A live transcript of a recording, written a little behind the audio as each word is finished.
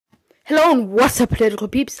Hello and what's up, political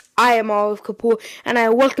peeps? I am Olive Kapoor and I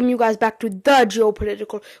welcome you guys back to The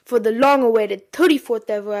Geopolitical for the long-awaited 34th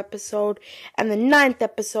ever episode and the 9th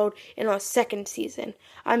episode in our second season.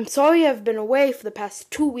 I'm sorry I've been away for the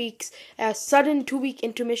past 2 weeks. A sudden 2-week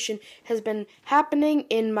intermission has been happening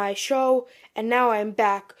in my show, and now I'm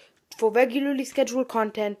back for regularly scheduled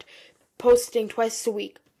content, posting twice a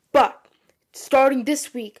week. But starting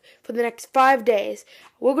this week, for the next 5 days,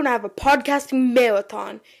 we're going to have a podcasting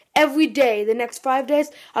marathon. Every day, the next 5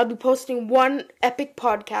 days, I'll be posting one epic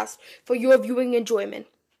podcast for your viewing enjoyment.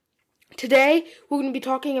 Today, we're going to be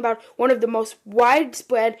talking about one of the most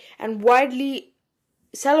widespread and widely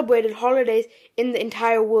celebrated holidays in the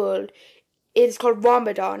entire world. It is called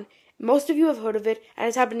Ramadan. Most of you have heard of it, and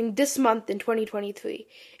it's happening this month in 2023.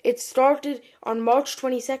 It started on March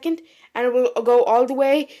 22nd, and it will go all the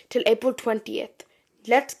way till April 20th.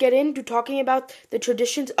 Let's get into talking about the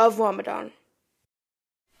traditions of Ramadan.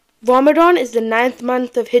 Ramadan is the 9th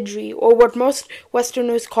month of Hijri, or what most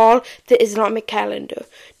Westerners call the Islamic calendar.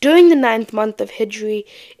 During the 9th month of Hijri,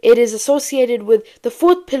 it is associated with the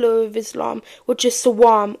 4th pillar of Islam, which is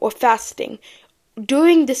Sawam, or fasting.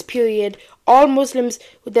 During this period, all Muslims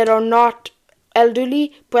that are not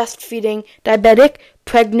elderly, breastfeeding, diabetic,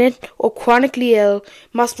 pregnant, or chronically ill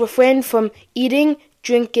must refrain from eating,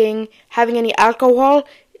 drinking, having any alcohol,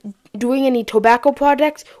 doing any tobacco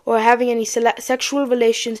products, or having any sexual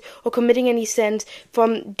relations or committing any sins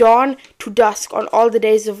from dawn to dusk on all the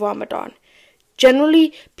days of Ramadan.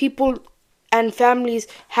 Generally, people and families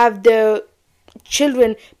have their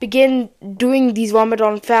children begin doing these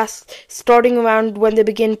Ramadan fasts starting around when they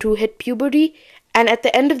begin to hit puberty, and at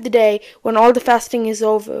the end of the day, when all the fasting is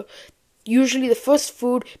over, usually the first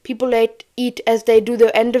food people eat as they do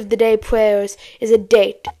their end of the day prayers is a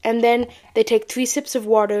date, and then they take 3 sips of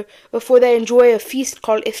water before they enjoy a feast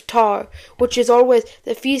called iftar, which is always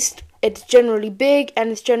the feast. It's generally big,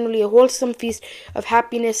 and it's generally a wholesome feast of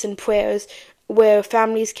happiness and prayers where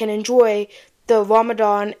families can enjoy the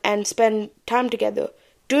Ramadan and spend time together.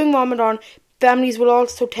 During Ramadan, families will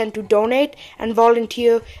also tend to donate and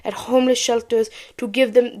volunteer at homeless shelters to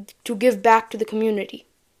give back to the community.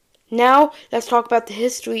 Now, let's talk about the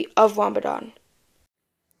history of Ramadan.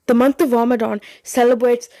 The month of Ramadan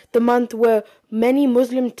celebrates the month where many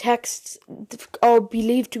Muslim texts are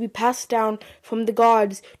believed to be passed down from the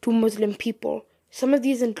gods to Muslim people. Some of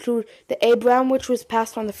these include the Abraham, which was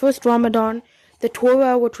passed on the first Ramadan, the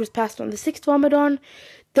Torah, which was passed on the 6th Ramadan,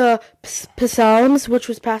 the Psalms, which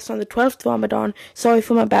was passed on the 12th Ramadan. Sorry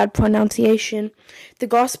for my bad pronunciation. The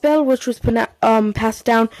Gospel, which was passed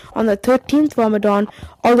down on the 13th Ramadan,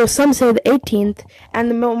 although some say the 18th. And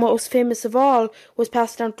the most famous of all was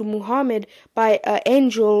passed down to Muhammad by an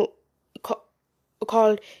angel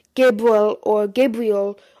called Gabriel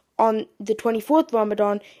on the 24th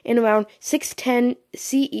Ramadan in around 610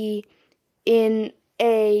 CE in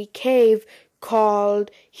a cave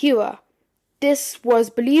called Hira. This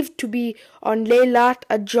was believed to be on Laylat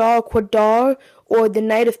Qadar, or the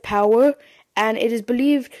Night of Power, and it is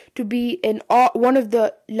believed to be one of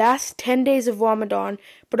the last 10 days of Ramadan,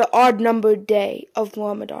 but an odd-numbered day of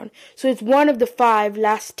Ramadan. So it's one of the 5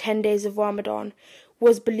 last 10 days of Ramadan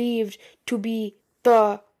was believed to be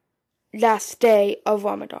the last day of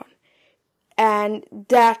Ramadan. And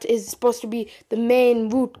that is supposed to be the main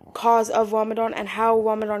root cause of Ramadan and how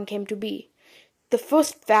Ramadan came to be. The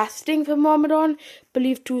first fasting from Ramadan,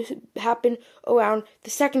 believed to happen around the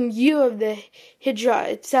second year of the Hijrah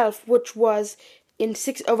itself, which was in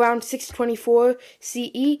around 624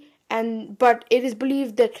 CE, but it is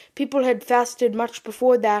believed that people had fasted much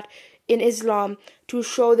before that in Islam to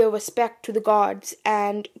show their respect to the gods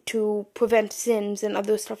and to prevent sins and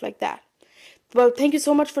other stuff like that. Well, thank you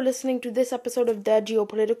so much for listening to this episode of The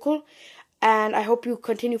Geopolitical. And I hope you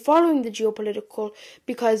continue following The Geopolitical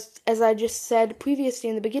because, as I just said previously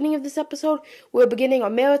in the beginning of this episode, we're beginning a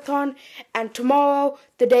marathon, and tomorrow,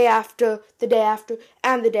 the day after,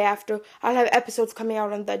 and the day after, I'll have episodes coming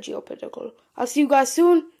out on The Geopolitical. I'll see you guys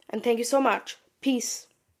soon, and thank you so much. Peace.